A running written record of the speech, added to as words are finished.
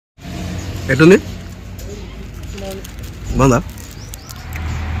ఎట్టుంది? బాగుందా?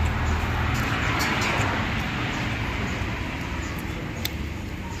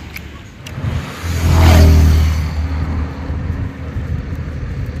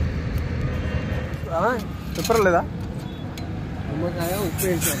 చెప్పలేదా? నిమ్మకాయ ఉప్పు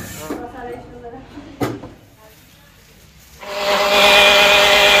వేసాను.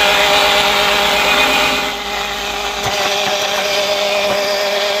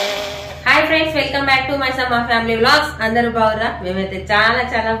 Hi friends, welcome back to my సమ్మా ఫ్యామిలీ వ్లాగ్స్. అందరూ బాగురా? మేమైతే చాలా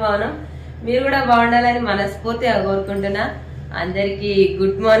చాలా బాగున్నాం. మీరు కూడా బాగుండాలని మనస్ఫూర్తిగా కోరుకుంటున్నా. అందరికి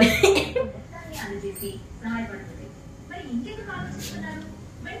good morning.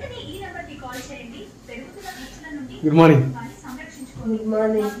 Good morning. Good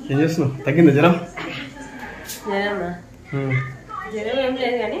morning. ఏం చేస్తున్నావు? తగ్గిందా జ్వరం? జ్వరమా? జ్వరం ఏం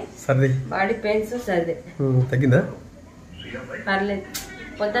లేదు కానీ సర్ది, బాడీ పెయిన్స్ సర్ది. తగ్గిందా? పర్లేదు,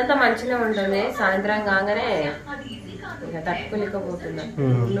 పొద్దంతా మంచిగా ఉంటుంది. సాయంత్రం కాగానే ఇక తట్టుకోలేకపోతున్నా.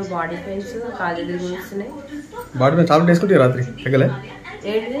 ఫుల్ బాడీ పెయిన్స్, కాళ్ళు తిరుగుతున్నాయి. బాడీ పెయిన్ టాబ్లెట్ వేసుకుంటే రాత్రి తగ్గలే?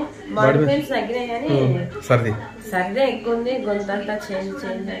 ఏంటిది? బాడీ పెయిన్స్ తగ్గినాయి కానీ సర్ది సర్దే ఎక్కువ ఉంది. గొంతంతా చేంజ్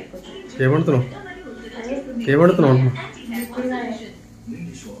అయిపోతుంది. ఏమంటున్నావు? ఏమంటున్నావు అంటున్నా?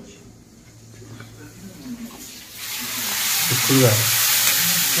 ఎక్కువగా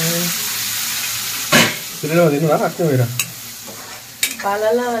పిల్లలు తిన్నారా? అట్నే పోయిరా?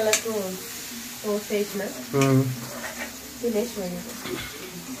 పాలల్లో వాళ్ళకు పోసేసిన తినేసి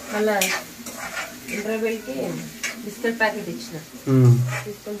మళ్ళా ఇంటర్వెల్కి బిస్కెట్ ప్యాకెట్ ఇచ్చిన,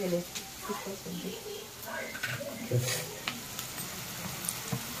 తీసుకొని తినేసి తీసుకొచ్చింది.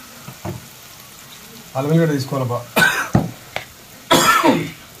 అల్లం కూడా తీసుకోవాలబ్బా.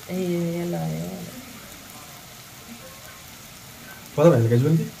 పోదాం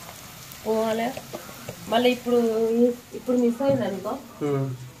గజవంతి పోవాలి. మళ్ళీ ఇప్పుడు మిస్ అయింది అనుకో,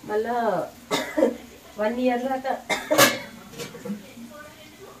 మళ్ళా 1 ఇయర్ దాకా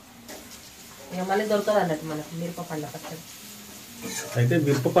ఇక మళ్ళీ దొరకదు అన్నట్టు మనకు మిరప పండ్ల పచ్చడి. అయితే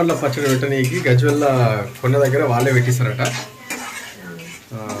మిరప పండ్ల పచ్చడి పెట్టనీకి గజ్వెల్ల కొండ దగ్గర వాళ్ళే పెట్టిస్తారట.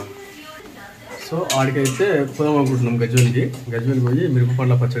 సో ఆడికైతే పోదాం అనుకుంటున్నాం. గజ్వెల్కి పోయి మిరప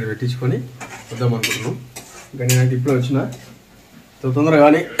పండ్ల పచ్చడి పెట్టించుకొని వద్దాం అనుకుంటున్నాం. ఇంకా నేనైతే ఇప్పుడు వచ్చిన తొందరగా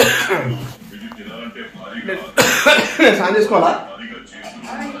కానీ స్నానం చేసుకోవాలా?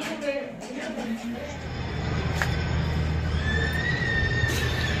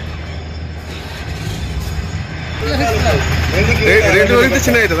 రేట్లు వరకు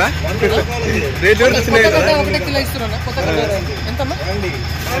చిన్న అవుతుందా? రేట్లు వరకు చిన్న అవుతుందా?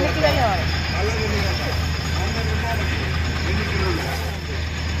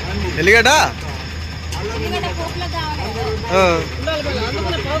 ఎల్లిగడ్డ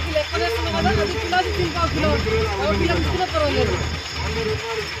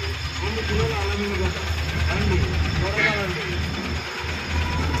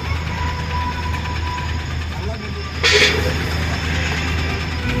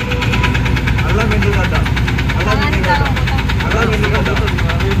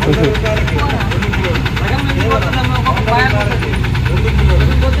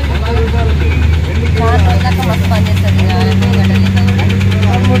మస్తు పని చేస్తుంది.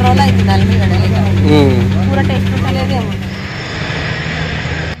 3 రోజులు అవుతుంది అల్మి గడలేక. కూర టేస్ట్ ఉంటలేదు ఏమో.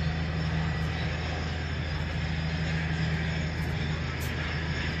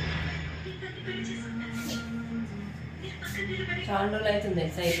 చాలా రోజులు అవుతుంది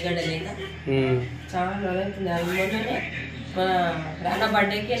సైడ్ గడలేక. చాలా రోజులు అవుతుంది. అది మొన్ననే మా రానా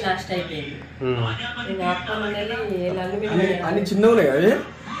బర్త్డేకి లాస్ట్ అయిపోయింది. నేను ఆపుకొని ఉండేది. అన్ని చిన్నగా ఉన్నాయి కదా?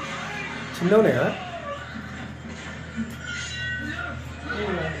 చిన్నగా ఉన్నాయి కదా?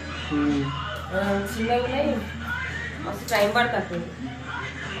 చిన్నగా ఉన్నాయి. మస్తు టైం పడుతుంది.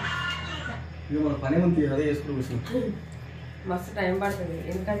 మన పని ఉంది, అదే చేసుకుని కూర్చున్నాం. మస్తు టైం పడుతుంది.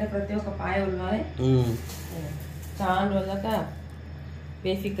 ఎందుకంటే ప్రతి ఒక్క పాయ ఉన్నది. చాలా రోజులక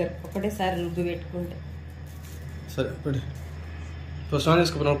బేఫికర్ ఒకటేసారి రుబ్బి పెట్టుకుంటే. సరే పెట్టి స్నానం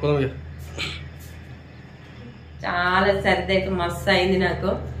చేసుకున్నాం. పోదాం. చాలా సర్ది అయితే మస్తు అయింది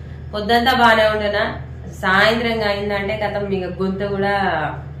నాకు. పొద్దంతా బాగానే ఉండనా, సాయంత్రం అయిందంటే కథం మీకు గొంతు కూడా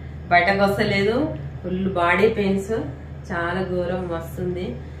బయటకు వస్తలేదు. ఫుల్ బాడీ పెయిన్స్, చాలా ఘోరం వస్తుంది.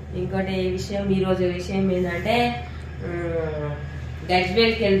 ఇంకోటి ఈరోజు విషయం ఏంటంటే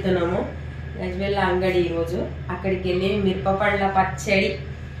గజ్వేల్కి వెళ్తున్నాము. గజ్వేల్ అంగడి ఈరోజు అక్కడికి వెళ్ళి మిరప పండ్ల పచ్చడి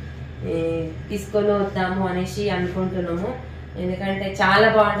తీసుకొని వద్దాము అనేసి అనుకుంటున్నాము. ఎందుకంటే చాలా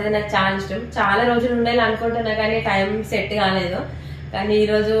బాగుంటుంది, నాకు చాలా ఇష్టం. చాలా రోజులు ఉండాలి అనుకుంటున్నా కానీ టైం సెట్ కాలేదు. కానీ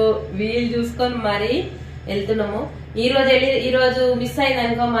ఈరోజు వీలు చూసుకొని మరీ వెళ్తున్నాము. ఈరోజు మిస్ అయింది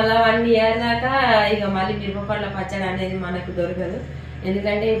అనుకో, మళ్ళీ 1 ఇయర్ దాకా ఇక మళ్ళీ మిరప పండ్ల పచ్చడి అనేది మనకు దొరకదు.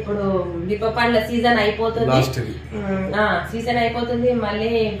 ఎందుకంటే ఇప్పుడు మిరపపండ్ల సీజన్ అయిపోతుంది. సీజన్ అయిపోతుంది, మళ్ళీ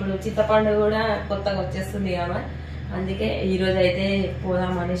ఇప్పుడు చింతపండు కూడా కొత్తగా వచ్చేస్తుంది కదా, అందుకే ఈ రోజు అయితే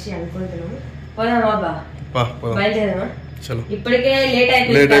పోదాం అనేసి అనుకుంటున్నాము. పోదామా బా, బయలుదేరమా? ఇప్పటికే లేట్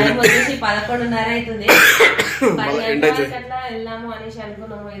అయిపోయింది, టైం వచ్చేసి 11:30 అవుతుంది. 10 గంటల వరకు అట్లా వెళ్దాము అనేసి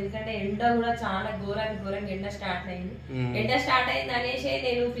అనుకున్నాము. ఎందుకంటే ఎండ కూడా చాలా ఘోరంగా ఎండ స్టార్ట్ అయింది. ఎండ స్టార్ట్ అయింది అనేసి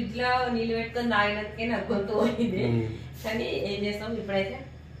నేను ఫ్రిడ్జ్ లో నీళ్లు పెట్టుకొని తాగినందుకే నాకు గొంతు పోయింది. కానీ ఏం చేస్తాం, ఇప్పుడైతే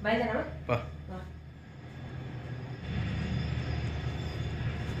బయలుదేరమా?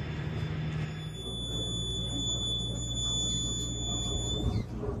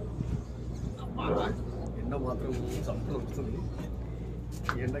 ఎండ మాత్రం చంపలు వస్తుంది.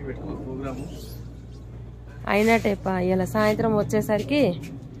 ఎండకి పెట్టుకున్న ప్రోగ్రాము అయినట్టేపా. ఇలా సాయంత్రం వచ్చేసరికి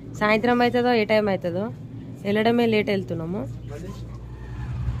సాయంత్రం అవుతుందో ఏ టైం అవుతుందో, వెళ్ళడమే లేట్ వెళ్తున్నాము.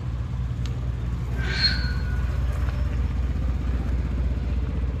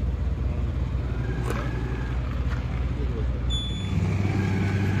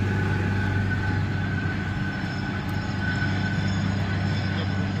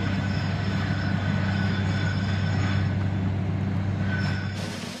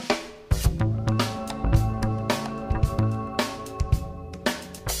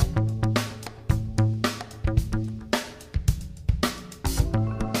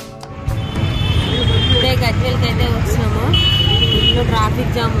 గజ్వేల్కి అయితే వచ్చినాము. ఇంట్లో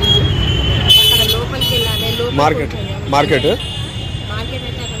ట్రాఫిక్ జామ్ ఉంది, అక్కడ లోపలికి వెళ్ళాలి. మార్కెట్ అయితే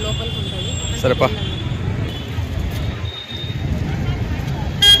అక్కడ లోపలికి ఉంటుంది. సరేపా.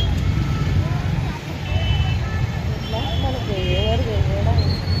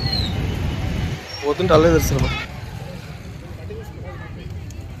 పోతుంటే అల్లే తెలుసు.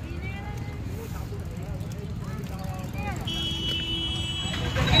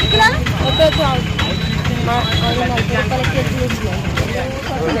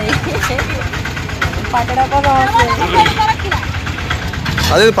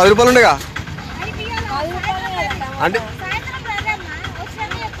 అదే 10 రూపాయలు ఉండేగా అంటే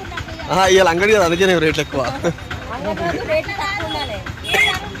ఇవాళ అంగడి కదా, అందుకే రేట్లు ఎక్కువ.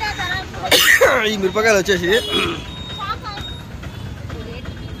 ఈ మిరపకాయలు వచ్చేసి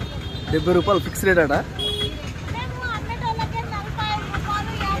 70 రూపాయలు ఫిక్స్ రేట్ అట.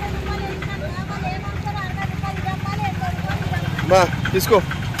 తీసుకో.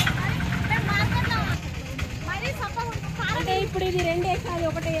 ఇప్పుడు ఇది 2 వేసాలి,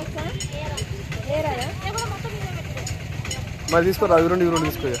 1 వేస్తా మరి తీసుకోరా. అవి 2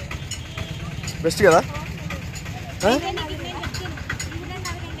 తీసుకో, బెస్ట్ కదా.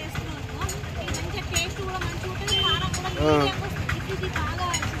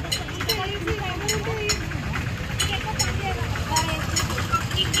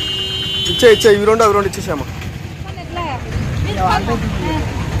 ఇచ్చే ఇవి 2 అవి 2 ఇచ్చేసామా.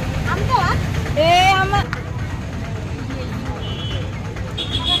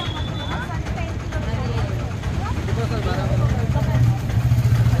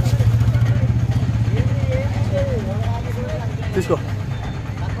 తీసుకో.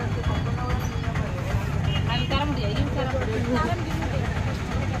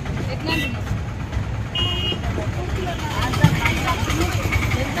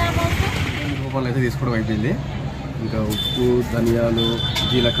 రూపాయలు అయితే తీసుకోవడం అయిపోయింది. ఇంకా ఉప్పు, ధనియాలు,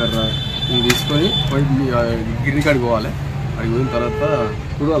 జీలకర్ర ఇవి తీసుకొని గిన్నె కాడికి పోవాలి. అడిగి పోయిన తర్వాత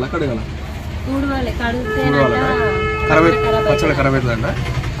తుడవాలి, కడగాలి. పచ్చడి ఖరాబ్ అవుతుందంట,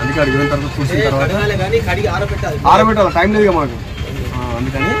 అందుకే అడిగి పోయిన తర్వాత చూసిన తర్వాత ఆరబెట్టాలి. టైం లేదు మాకు,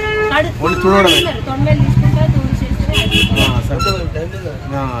 అందుకని ఓన్లీ చూడడమే.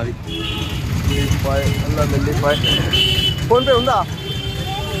 అది వెల్లిపాయ. ఫోన్పే ఉందా?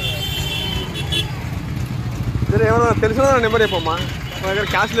 సరే, ఏమన్నా తెలిసిన నెంబర్ చెప్పమ్మా. మా దగ్గర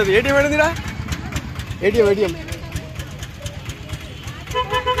క్యాష్ లేదు. ఏటీఎం ఏంటిదిరా? ఏటీఎం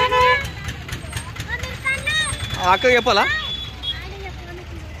అక్కడికి చెప్పాలా?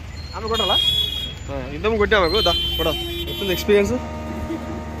 ఆమె కొట్టాలా? ఇంతకు కొట్టాము దా కూడా. ఎట్లుంది ఎక్స్పీరియన్స్?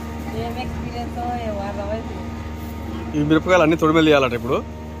 ఈ మిరపకాయలు అన్నీ తొడిమెలు తీయాలట. ఇప్పుడు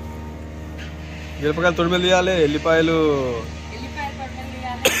మిరపకాయలు తొడిమెలు తీయాలి, ఎల్లిపాయలు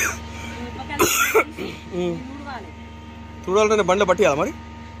చూడాలంటే బండ్లో పట్టియాలా మరి?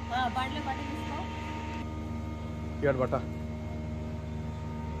 బట్ట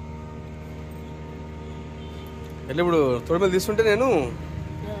ఎట్లా ఇప్పుడు తొడిమెలు తీసుకుంటే నేను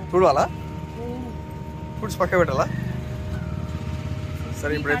చూడాలా? ఫుడ్స్ పక్క పెట్టాలా?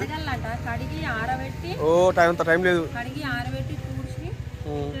 సరే, ఇప్పుడైతే ఓ టైం లేదు.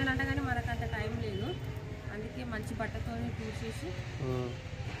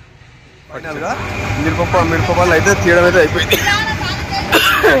 మిరపకాయలు అయితే తీయడం అయితే అయిపోయింది.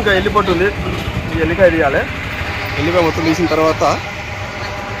 ఇంకా ఎల్లిపట్టు ఉంది, ఈ ఎల్లికాయ తీయాలి. ఎల్లిపాయ మొత్తం తీసిన తర్వాత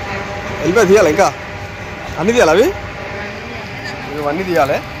ఎల్లిపాయ తీయాలి, ఇంకా అన్నీ తీయాలి, అవి ఇవన్నీ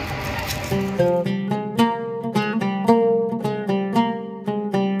తీయాలి.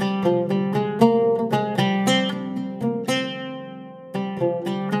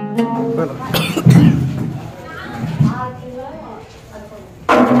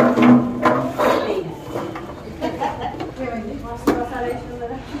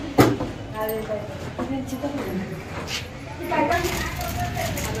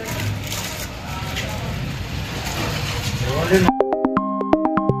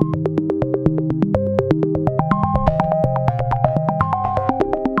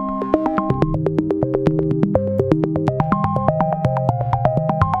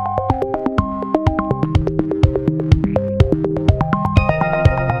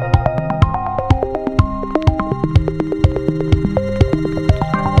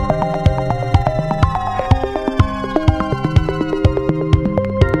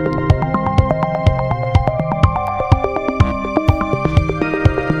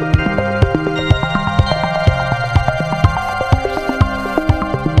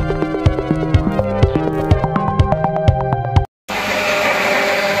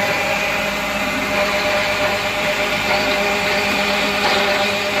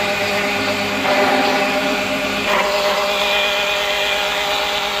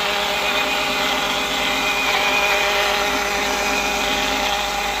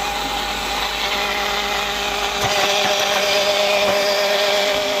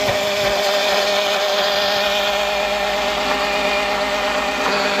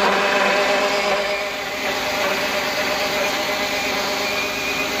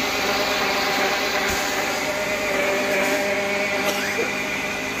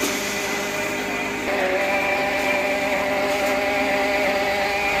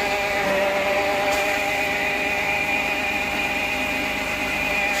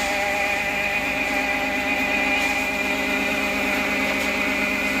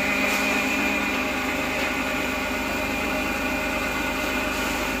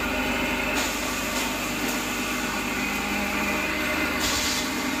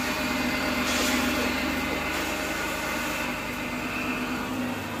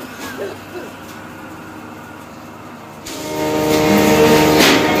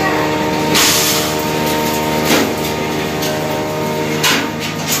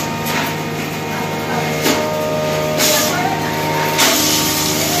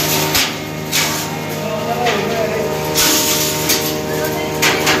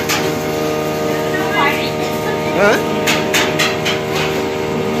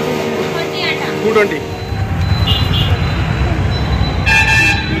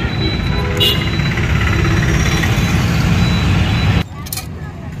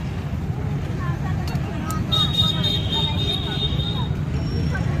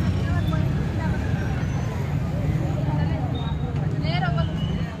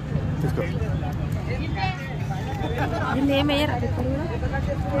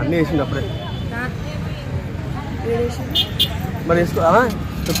 అన్నీ వేసింది అప్పుడే మరి వేసుకో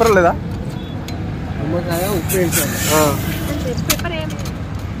పెప్పర్ లేదా నిమ్మకాయ ఉప్పు వేసాను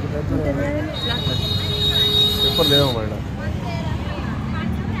పెప్పర్ లేదమ్మా మేడం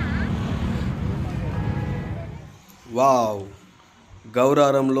వావ్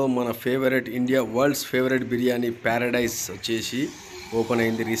గౌరారంలో మన favourite India world's favourite biryani Paradise వచ్చేసి ఓపెన్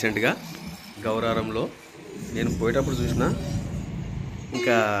అయింది రీసెంట్గా గౌరారంలో నేను పోయేటప్పుడు చూసిన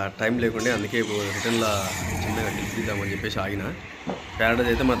ఇంకా టైం లేకుండే అందుకే రిటర్న్లో చిన్నగా నిలిపిద్దామని చెప్పేసి ఆగిన ప్యారడైజ్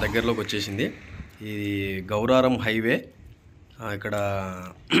అయితే మా దగ్గరలోకి వచ్చేసింది ఇది గౌరారం హైవే ఇక్కడ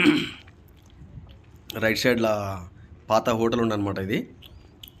రైట్ సైడ్లో పాత హోటల్ ఉండనమాట ఇది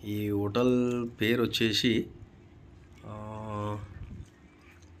ఈ హోటల్ పేరు వచ్చేసి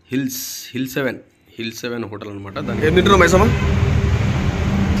హిల్ సెవెన్ హోటల్ అనమాట దాన్ని ఏం తింటున్నావు మైసమ్మ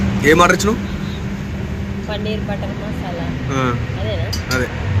ఏం ఆర్డర్ ఇచ్చినావు పన్నీర్ బటర్ మసాలా అదేనా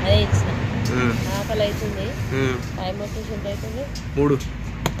అదే ఇచ్చిన ఆకలి అవుతుంది టైం వచ్చేసి ఎంత అవుతుంది 3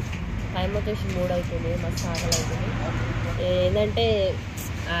 టైం వచ్చేసి 3 అవుతుంది మస్తు ఆకలి అవుతుంది ఏంటంటే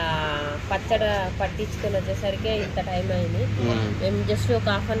పచ్చడి పట్టించుకొని వచ్చేసరికి ఇంత టైం అయింది మేము జస్ట్ ఒక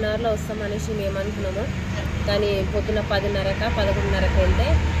 ½ అన్ అవర్లో వస్తామనేసి మేము అనుకున్నాము కానీ పొద్దున 10:30 11:30 వెళ్తే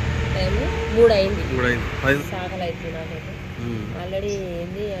టైం 3 అయింది ఆకలి అవుతుంది నాకైతే ఆల్రెడీ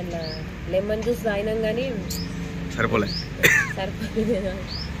ఏంది అలా లెమన్ జ్యూస్ తాగినాం కానీ సరిపోలేదు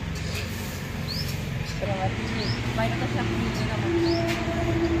బయటకు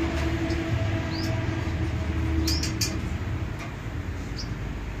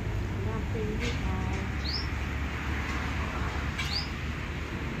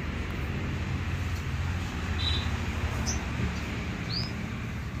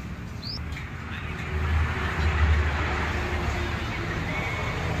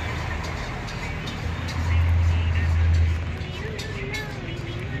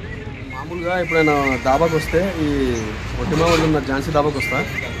మామూలుగా ఎప్పుడైనా దాబాకి వస్తే ఈ ఒట్టిమావడి ఉన్న ఝాన్సీ దాబాకి వస్తా.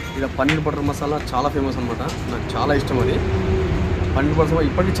 ఇక పన్నీర్ బటర్ మసాలా చాలా ఫేమస్ అనమాట. నాకు చాలా ఇష్టం అది పన్నీర్ బటర్ మసాలా.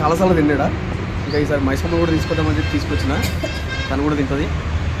 ఇప్పటికీ చాలాసార్లు తిన్నాడా. ఇంకా ఈసారి మైసమ్మ కూడా తీసుకొద్దామని చెప్పి తీసుకొచ్చిన. తను కూడా తింటుంది.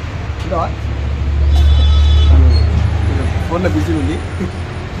 ఇంకా ఫోన్లో బిజీ ఉంది.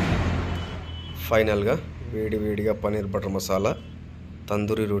 ఫైనల్గా వేడిగా పన్నీర్ బటర్ మసాలా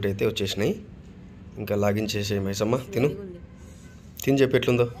తందూరి రోటీ అయితే వచ్చేసినాయి. ఇంకా లాగిన్ చేసే మైసమ్మ తిని చెప్పి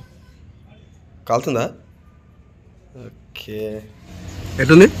ఎట్లుందో. కాలుతుందా? ఓకే,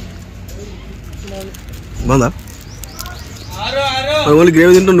 ఎట్లుంది? బాగుందా? ఓన్లీ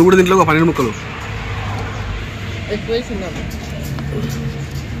గ్రేవీ తింటూ నువ్వు కూడా తింట్లో ఒక 12 ముక్కలు.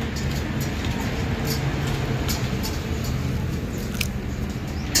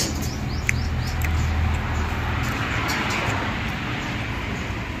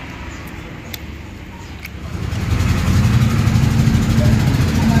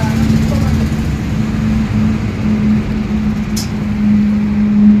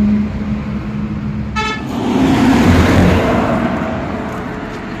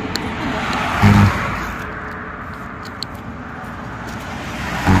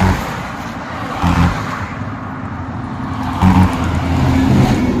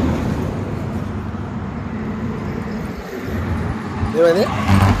 ఏమైంది?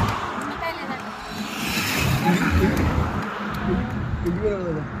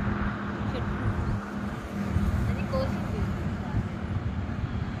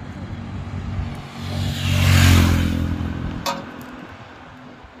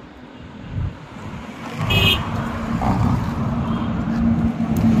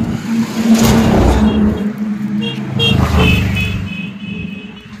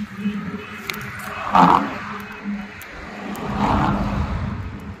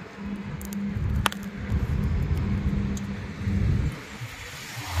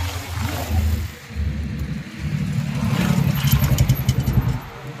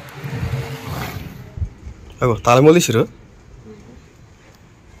 అగో తాళమూలు తీసిరు.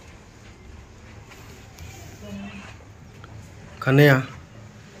 కన్నయ్య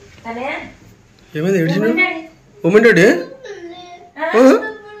ఏమైంది? ఏడిచిన ఉమెన్ డాడీ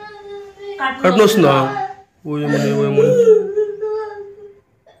కడుపున వస్తుందా?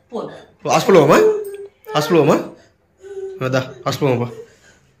 హాస్పిటల్ పోమా? దా హాస్పిటల్ పోమా.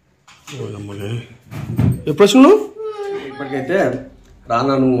 ఎప్పుడు వచ్చినావు? ఇప్పటికైతే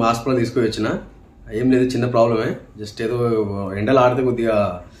రానా నువ్వు హాస్పిటల్ తీసుకొని వచ్చిన. ఏం లేదు, చిన్న ప్రాబ్లమే. జస్ట్ ఏదో ఎండలు ఆడితే కొద్దిగా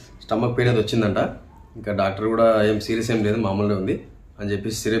స్టమక్ పెయిన్ అది వచ్చిందంట. ఇంకా డాక్టర్ కూడా ఏం సీరియస్ ఏం లేదు, మామూలుగా ఉంది అని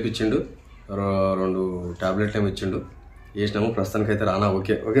చెప్పేసి సిరప్ ఇచ్చిండు. 2 టాబ్లెట్లు ఏమి ఇచ్చిండు, వేసినాము. ప్రస్తుతానికైతే రానా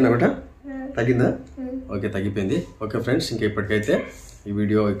ఓకేనా బేట? తగ్గిందా? ఓకే, తగ్గిపోయింది. ఓకే ఫ్రెండ్స్, ఇంకా ఇప్పటికైతే ఈ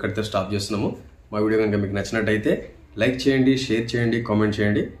వీడియో ఇక్కడితో స్టాప్ చేస్తున్నాము. మా వీడియో కనుక మీకు నచ్చినట్టయితే లైక్ చేయండి, షేర్ చేయండి, కామెంట్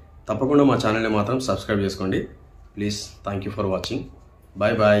చేయండి. తప్పకుండా మా ఛానల్ని మాత్రం సబ్స్క్రైబ్ చేసుకోండి please. Thank you for watching.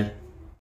 Bye bye.